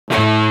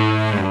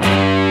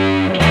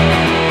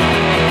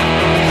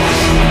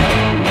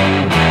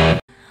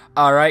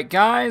Alright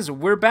guys,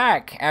 we're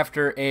back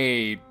after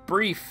a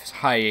brief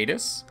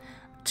hiatus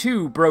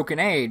to Broken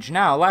Age.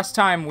 Now, last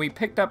time we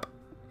picked up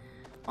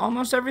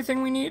almost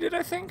everything we needed,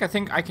 I think. I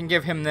think I can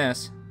give him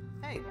this.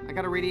 Hey, I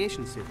got a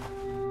radiation suit.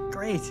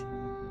 Great.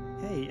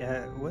 Hey,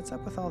 what's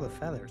up with all the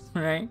feathers?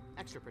 Right?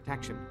 Extra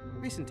protection.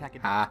 Recent tech.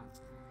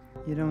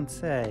 You don't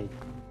say.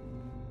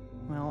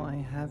 Well, I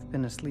have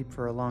been asleep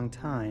for a long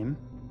time.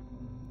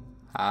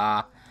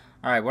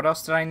 Alright, what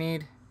else did I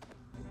need?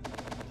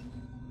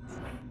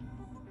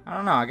 I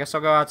don't know. I guess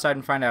I'll go outside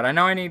and find out. I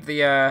know I need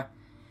the,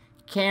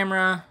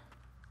 camera.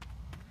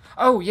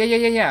 Oh,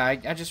 yeah.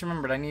 I just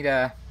remembered. I need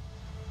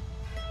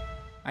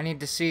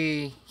to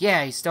see...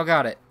 Yeah, he still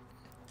got it.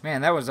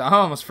 Man, that was... I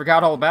almost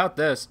forgot all about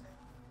this.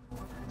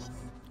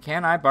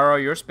 Can I borrow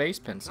your space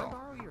pencil? Can I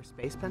borrow your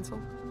space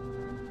pencil?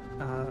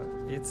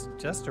 It's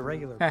just a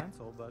regular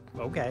pencil, but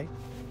okay.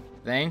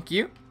 Thank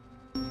you.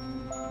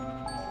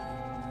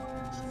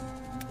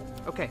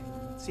 Okay,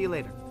 see you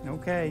later.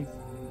 Okay.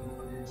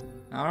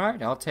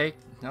 Alright, I'll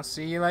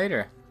see you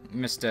later,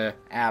 Mr.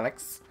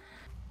 Alex.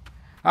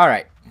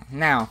 Alright,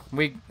 now,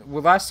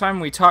 last time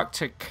we talked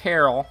to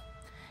Carol,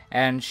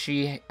 and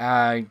she,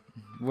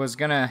 was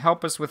gonna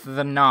help us with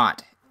the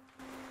knot.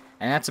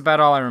 And that's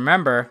about all I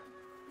remember.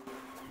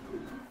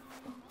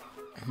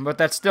 But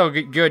that's still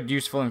good,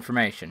 useful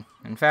information.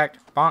 In fact,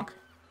 bonk.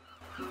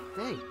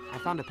 Hey, I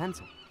found a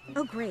pencil.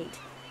 Oh, great.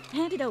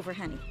 Hand it over,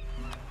 honey.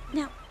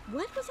 Now,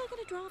 what was I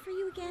going to draw for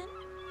you again?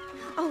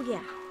 Oh,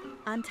 yeah.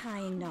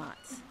 Untying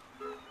knots.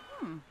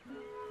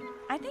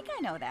 I think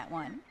I know that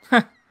one.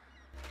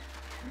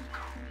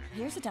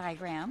 Here's a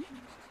diagram.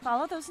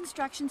 Follow those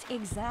instructions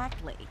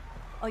exactly,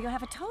 or you'll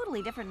have a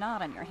totally different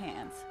knot on your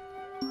hands.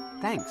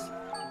 Thanks.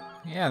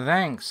 Yeah,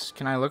 thanks.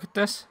 Can I look at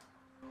this?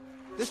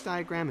 This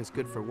diagram is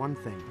good for one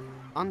thing.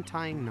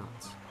 Untying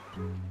knots.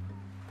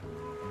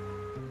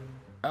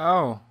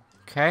 Oh,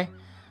 okay.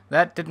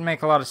 That didn't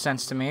make a lot of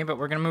sense to me, but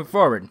we're gonna move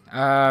forward.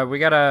 We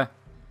gotta...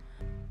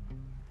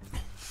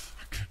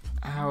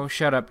 Oh,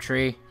 shut up,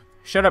 tree.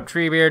 Shut up,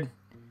 Treebeard.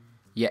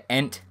 You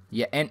ent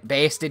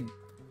bastard.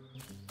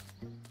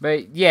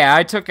 But yeah,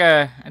 I took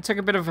a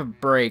bit of a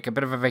break, a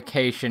bit of a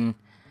vacation,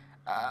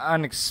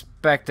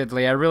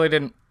 unexpectedly. I really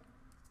didn't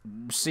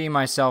see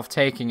myself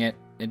taking it.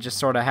 It just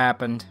sort of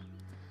happened.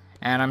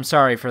 And I'm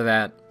sorry for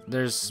that.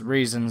 There's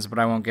reasons, but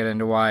I won't get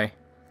into why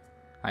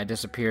I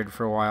disappeared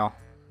for a while.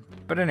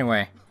 But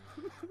anyway,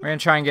 we're gonna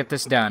try and get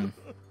this done.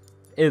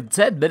 In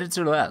 10 minutes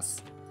or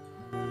less.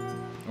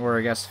 Or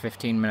I guess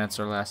 15 minutes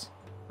or less.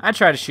 I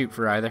try to shoot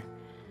for either.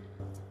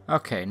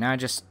 Okay, now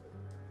just...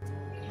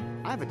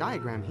 I have a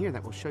diagram here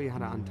that will show you how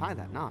to untie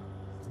that knot.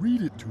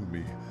 Read it to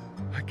me.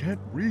 I can't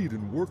read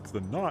and work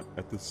the knot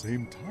at the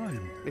same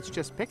time. It's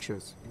just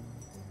pictures.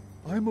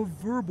 I'm a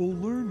verbal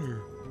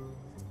learner.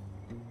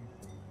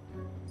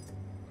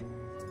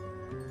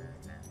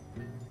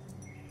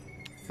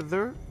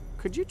 Further,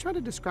 could you try to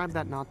describe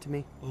that knot to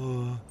me?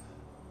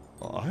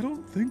 I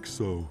don't think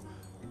so.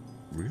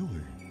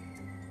 Really.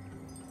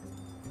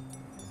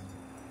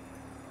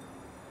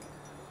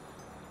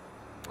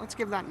 Let's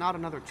give that knot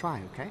another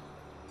try, okay?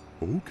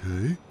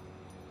 Okay.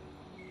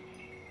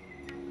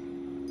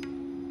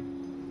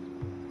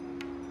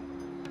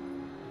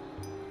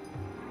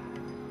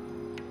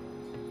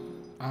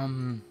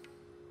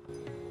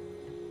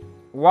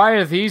 Why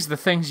are these the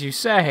things you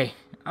say?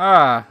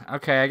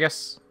 Okay, I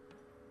guess...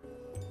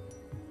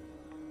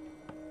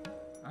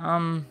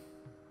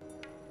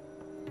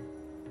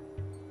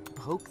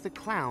 Poke the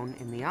clown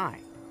in the eye.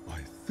 I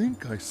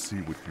think I see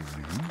what you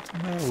mean.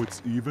 Now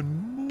it's even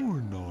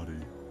more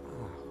naughty.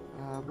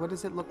 What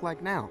does it look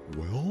like now?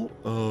 Well,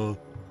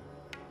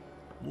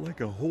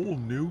 like a whole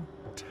new,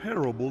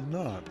 terrible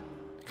knot.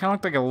 Kind of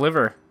looked like a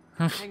liver.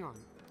 Hang on.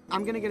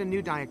 I'm gonna get a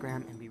new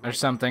diagram and be right Or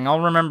something. I'll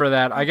remember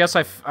that. I guess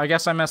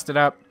I messed it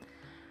up.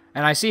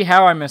 And I see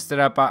how I messed it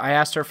up. I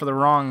asked her for the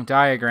wrong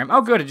diagram.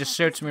 Oh good, it just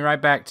shoots me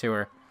right back to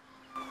her.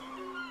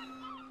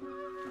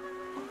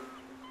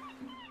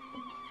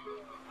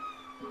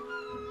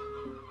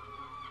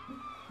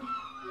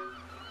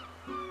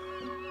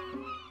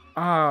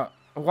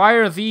 Why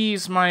are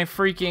these my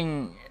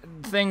freaking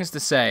things to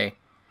say?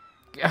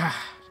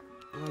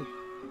 Like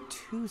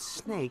two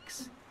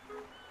snakes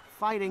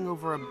fighting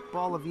over a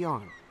ball of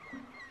yarn.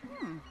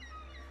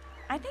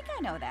 I think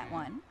I know that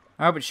one.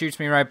 I hope it shoots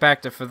me right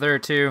back to Feather,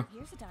 too.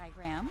 Here's a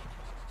diagram.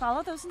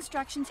 Follow those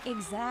instructions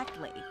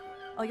exactly,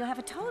 or you'll have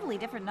a totally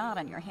different knot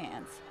on your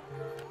hands.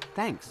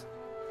 Thanks.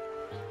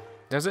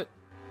 Does it?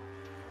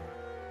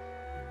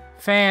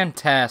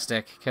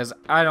 Fantastic, because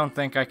I don't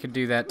think I could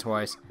do that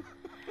twice.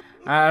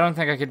 I don't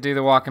think I could do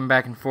the walking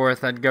back and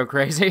forth. I'd go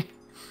crazy.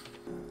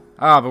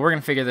 Oh, but we're going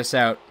to figure this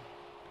out.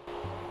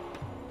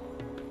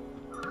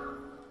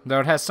 Though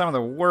it has some of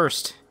the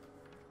worst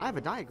I have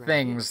a diagram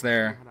things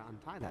there. how to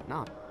untie that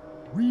knot.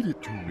 Read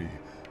it to me.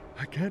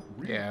 I can't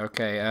read. Yeah,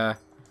 okay,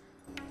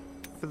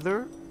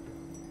 Further,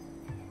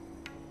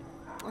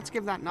 let's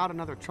give that knot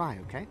another try,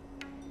 okay?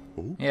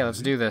 Okay. yeah,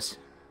 let's do this.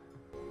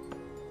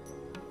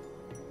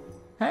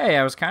 Hey,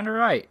 I was kind of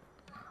right.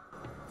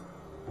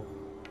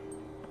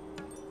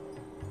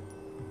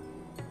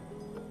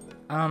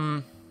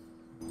 I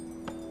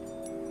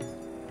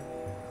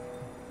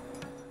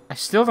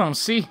still don't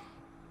see.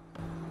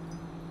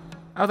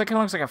 Oh, that kind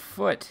of looks like a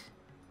foot.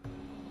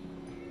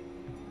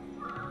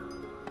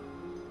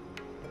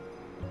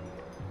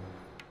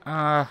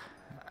 Tug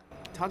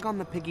on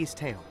the piggy's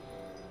tail.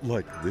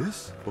 Like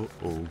this?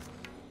 Uh-oh.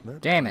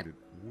 That Damn made it.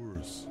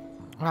 Worse.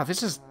 Wow,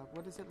 this is...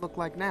 What does it look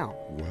like now?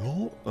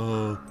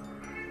 Well,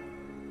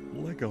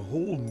 like a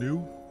whole new...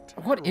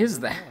 What is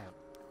that?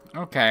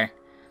 Okay.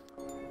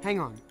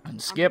 Hang on.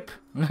 And skip.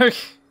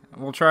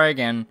 We'll try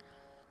again.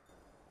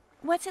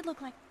 What's it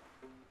look like?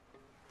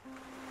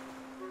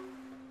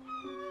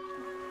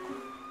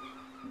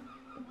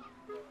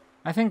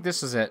 I think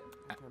this is it.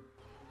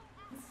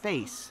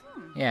 Face.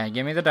 Yeah,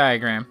 give me the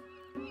diagram.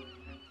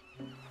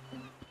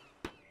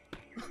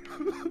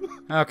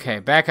 Okay,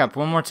 back up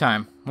one more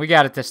time. We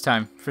got it this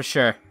time, for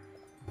sure.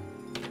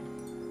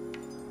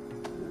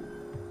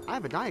 I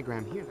have a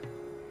diagram here.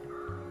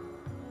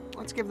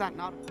 Let's give that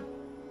nod.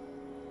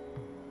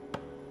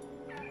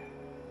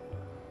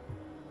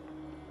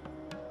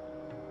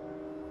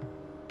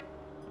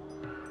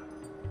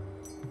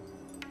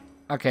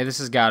 Okay, this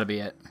has got to be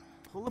it.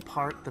 Pull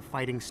apart the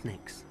fighting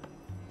snakes.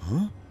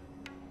 Huh?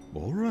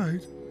 All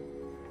right.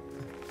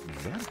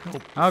 That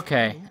helped.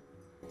 Okay.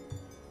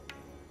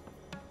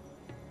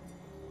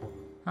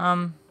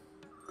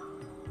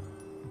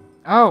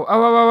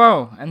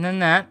 Oh, and then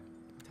that.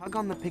 Tug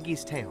on the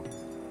piggy's tail.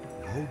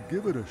 I'll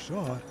give it a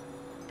shot.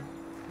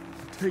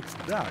 Take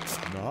that,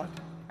 Snot.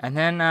 And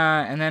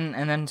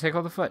then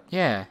tickle the foot.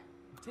 Yeah.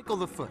 Tickle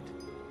the foot.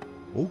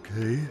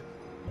 Okay.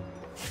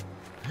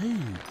 Hey,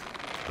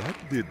 that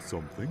did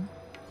something.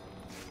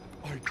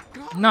 I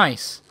got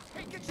Nice.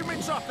 Hey, get your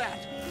mitts off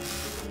that!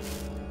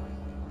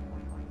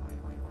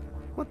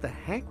 What the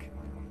heck?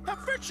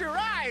 Avert your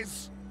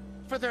eyes!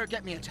 Further,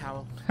 get me a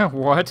towel.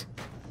 What?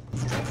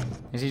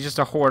 Is he just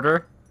a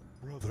hoarder?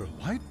 Brother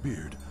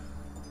Lightbeard.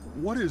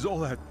 What is all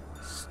that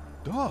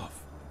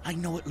stuff? I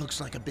know it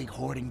looks like a big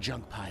hoarding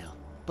junk pile,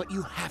 but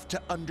you have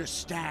to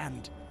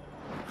understand.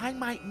 I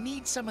might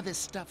need some of this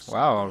stuff.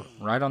 Wow,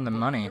 right on the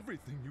money.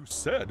 Everything you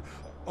said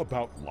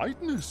about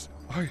lightness.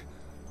 I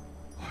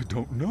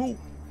don't know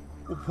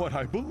what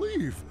I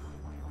believe.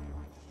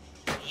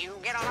 You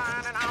get a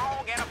line and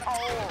I'll get a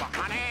pole,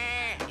 honey.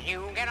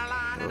 You get a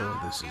line and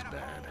I'll this is get a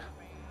bad.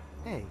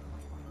 Hey,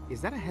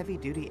 is that a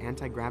heavy-duty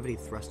anti-gravity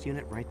thrust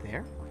unit right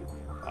there?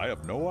 I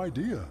have no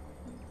idea,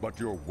 but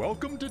you're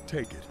welcome to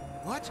take it.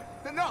 What?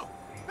 No,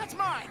 that's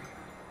mine.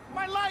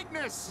 My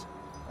likeness.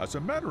 As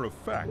a matter of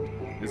fact,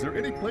 is there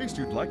any place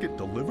you'd like it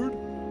delivered?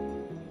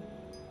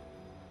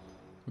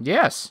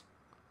 Yes.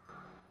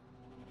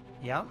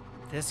 Yep,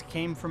 this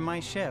came from my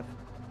ship.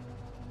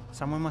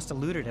 Someone must have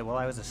looted it while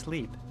I was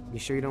asleep. You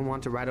sure you don't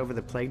want to ride over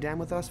the plague dam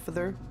with us,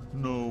 Father?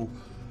 No,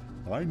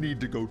 I need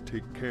to go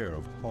take care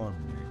of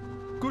Harmony.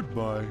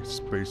 Goodbye,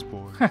 Space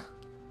Boy.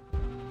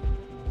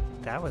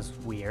 That was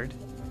weird.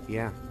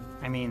 Yeah.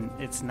 I mean,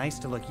 it's nice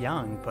to look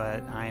young,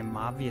 but I'm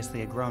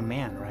obviously a grown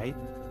man, right?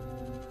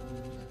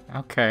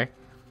 Okay.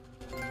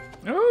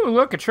 Ooh,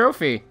 look, a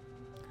trophy.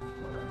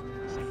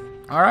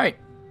 Alright.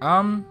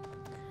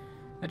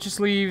 That just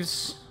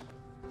leaves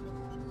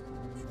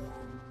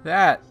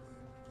that.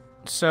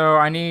 So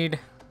I need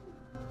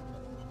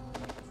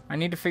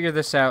to figure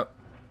this out.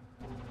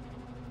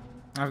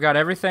 I've got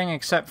everything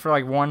except for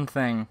like one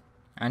thing.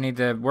 I need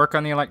to work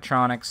on the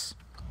electronics.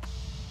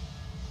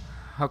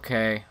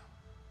 Okay.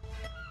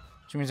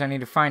 Which means I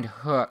need to find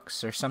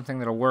hooks or something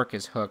that'll work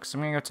as hooks.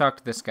 I'm gonna go talk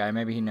to this guy.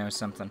 Maybe he knows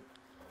something.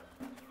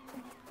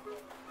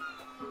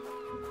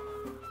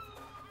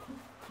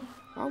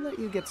 I'll let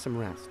you get some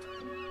rest.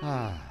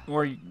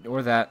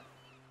 Or that.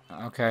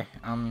 Okay,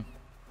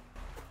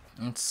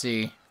 let's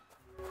see.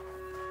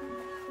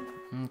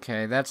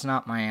 Okay, that's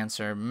not my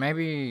answer.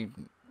 Maybe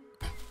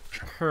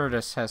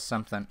Curtis has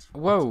something.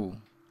 Whoa.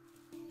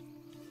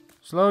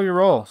 Slow your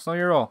roll. Slow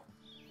your roll.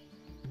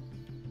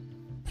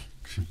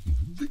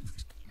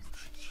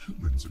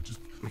 Humans are just...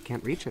 I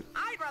can't reach it.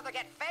 I'd rather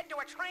get fed to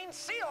a trained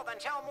seal than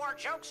tell more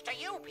jokes to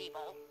you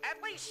people.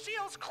 At least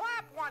seals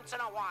clap once in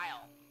a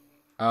while.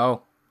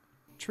 Oh.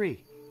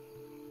 Tree.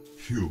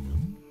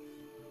 Human?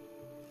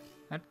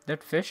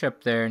 That fish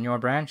up there in your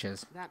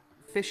branches. That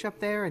fish up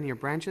there in your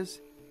branches?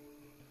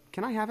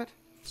 Can I have it?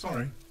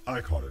 Sorry,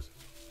 I caught it.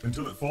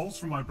 Until it falls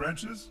from my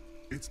branches,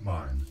 it's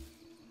mine.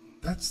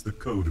 That's the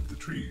code of the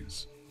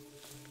trees.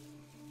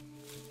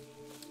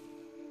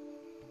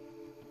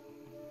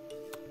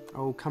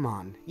 Oh, come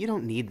on. You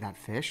don't need that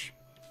fish.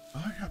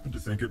 I happen to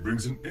think it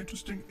brings an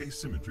interesting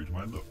asymmetry to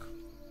my look.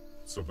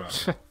 So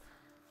bad.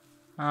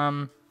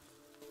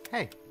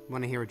 Hey,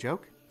 want to hear a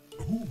joke?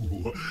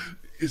 Ooh,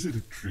 is it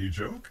a tree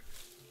joke?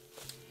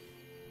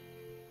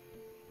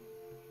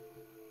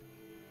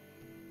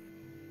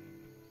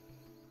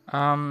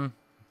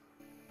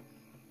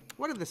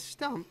 What did the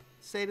stump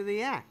say to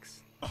the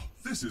axe? Oh,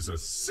 this is a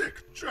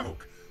sick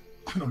joke.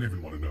 I don't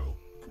even want to know.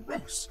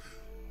 Gross.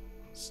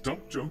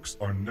 Stump jokes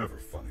are never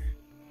funny.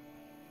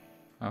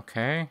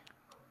 Okay.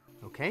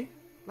 Okay,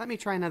 let me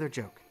try another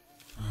joke.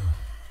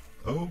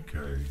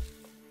 Okay.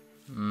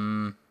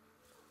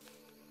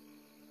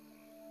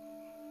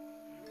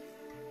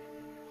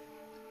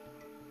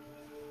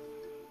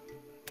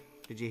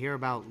 Did you hear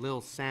about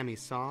Lil Sammy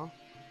Saw?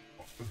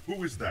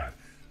 Who is that?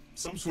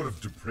 Some sort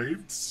of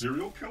depraved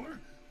serial killer?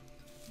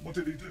 What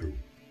did he do?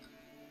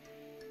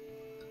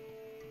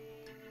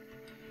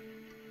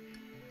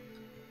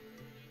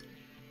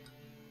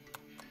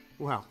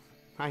 Well,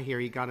 I hear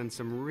he got in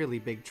some really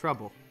big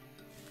trouble.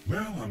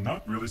 Well, I'm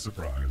not really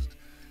surprised.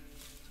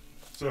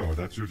 So,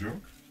 that's your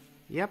joke?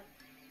 Yep.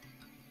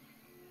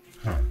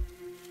 Huh.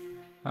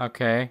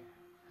 Okay.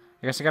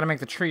 I guess I gotta make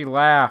the tree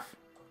laugh.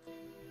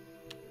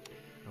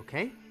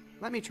 Okay,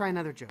 let me try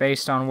another joke.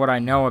 Based on what I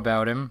know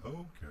about him.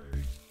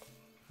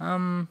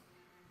 Okay.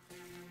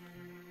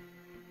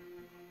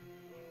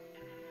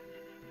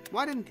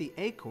 Why didn't the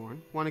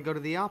acorn want to go to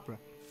the opera?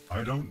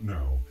 I don't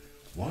know.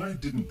 Why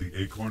didn't the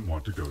acorn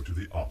want to go to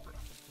the opera?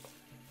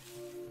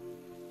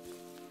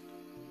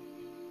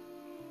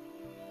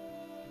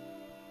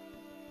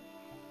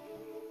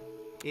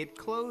 It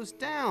closed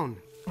down.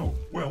 Oh,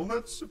 well,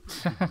 that's a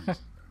pretty good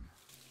reason,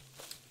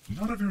 then.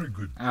 Not a very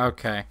good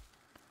joke. Okay.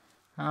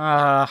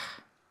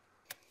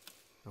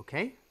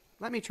 Okay,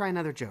 let me try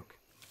another joke.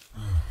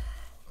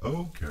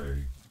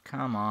 Okay.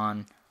 Come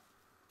on.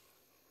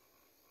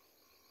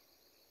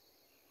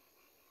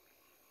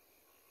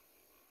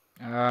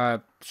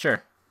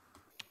 Sure.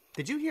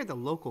 Did you hear the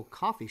local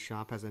coffee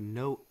shop has a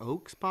no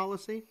oaks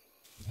policy?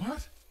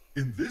 What?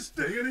 In this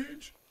day and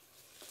age?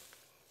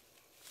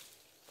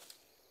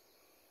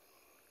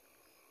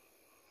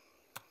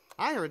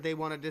 I heard they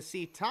wanted to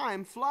see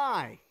time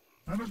fly.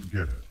 I don't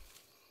get it.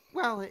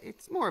 Well,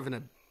 it's more of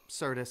an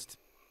absurdist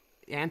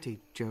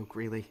anti-joke,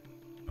 really.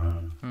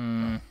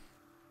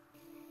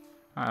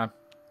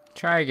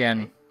 Try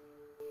again.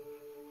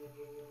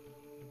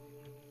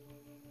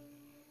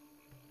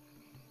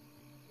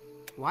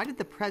 Why did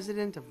the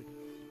president of the...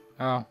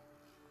 Oh.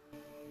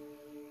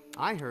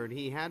 I heard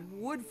he had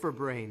wood for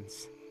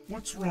brains.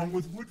 What's wrong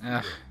with wood for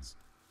brains?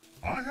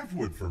 I have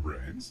wood for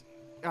brains.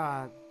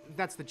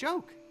 That's the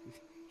joke.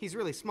 He's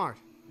really smart.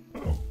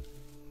 Oh.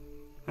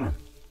 Huh.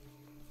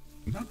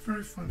 Not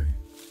very funny.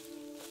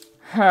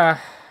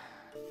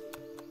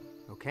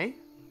 Okay,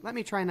 let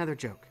me try another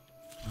joke.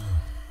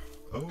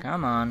 Oh.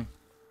 Come on.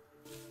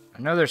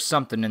 I know there's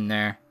something in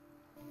there.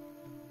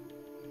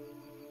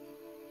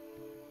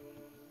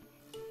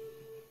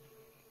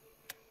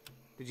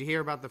 Did you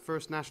hear about the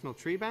First National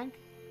Tree Bank?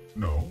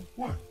 No.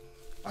 What?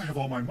 I have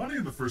all my money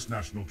in the First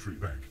National Tree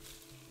Bank.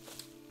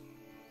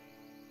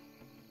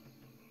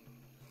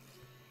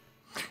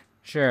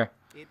 Sure.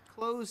 It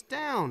closed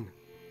down.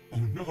 Oh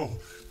no,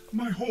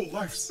 my whole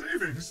life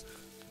savings.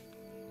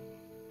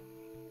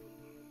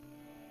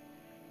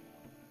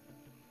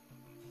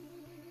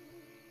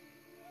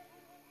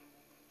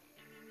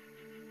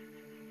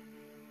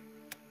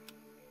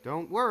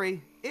 Don't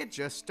worry, it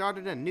just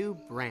started a new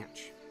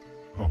branch.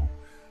 Oh.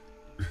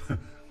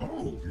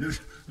 Oh.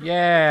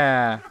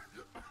 Yeah.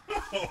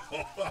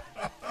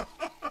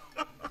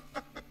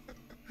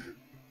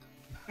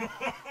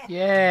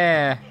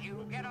 Yeah.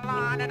 You get a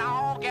line and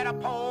I'll get a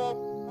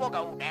pole. We'll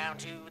go down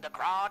to the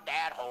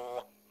crawdad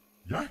hole.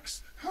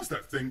 Yikes, how's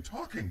that thing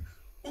talking?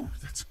 Oh,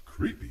 that's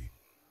creepy.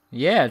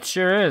 Yeah, it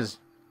sure is.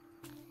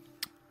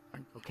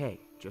 Okay,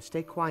 just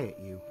stay quiet,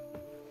 you.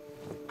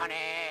 Honey,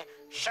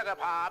 sugar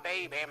pie,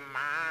 baby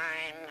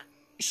mine.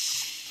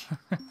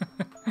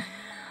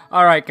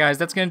 Alright guys,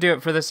 that's going to do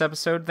it for this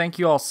episode. Thank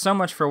you all so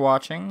much for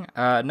watching.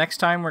 Next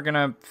time we're going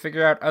to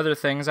figure out other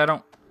things. I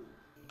don't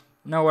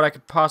know what I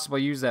could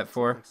possibly use that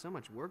for. Like so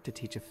much work to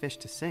teach a fish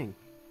to sing.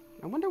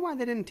 I wonder why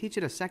they didn't teach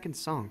it a second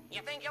song.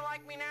 You think you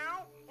like me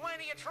now? Why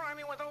do you try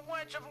me with a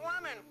wedge of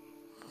lemon?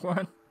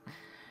 What?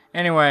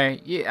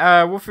 Anyway,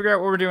 yeah, we'll figure out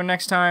what we're doing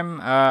next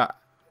time. I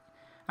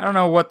don't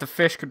know what the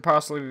fish could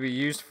possibly be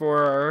used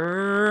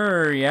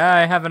for. Yeah,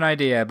 I have an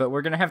idea, but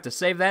we're going to have to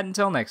save that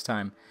until next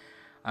time.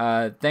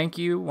 Thank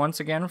you once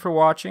again for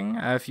watching.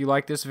 If you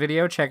like this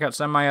video, check out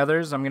some of my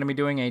others. I'm going to be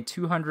doing a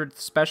 200th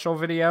special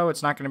video.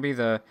 It's not going to be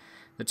the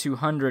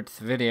 200th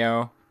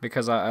video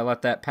because I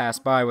let that pass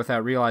by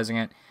without realizing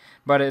it.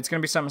 But it's going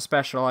to be something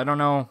special. I don't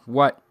know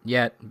what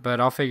yet, but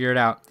I'll figure it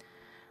out.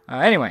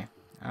 Anyway,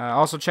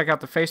 also check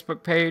out the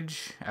Facebook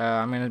page.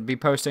 I'm going to be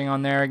posting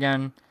on there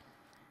again.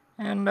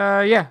 And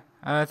yeah,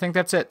 I think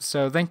that's it.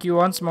 So thank you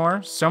once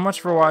more so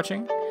much for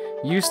watching.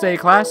 You stay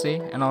classy,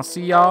 and I'll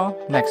see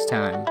y'all next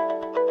time.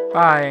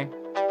 Bye.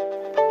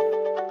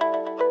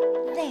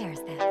 There's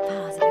that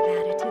positive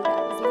attitude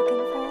I was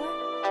looking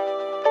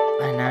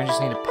for. And now I just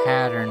need a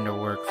pattern to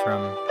work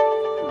from.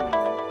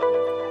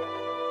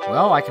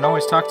 Well, I can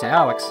always talk to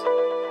Alex.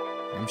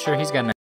 I'm sure he's got an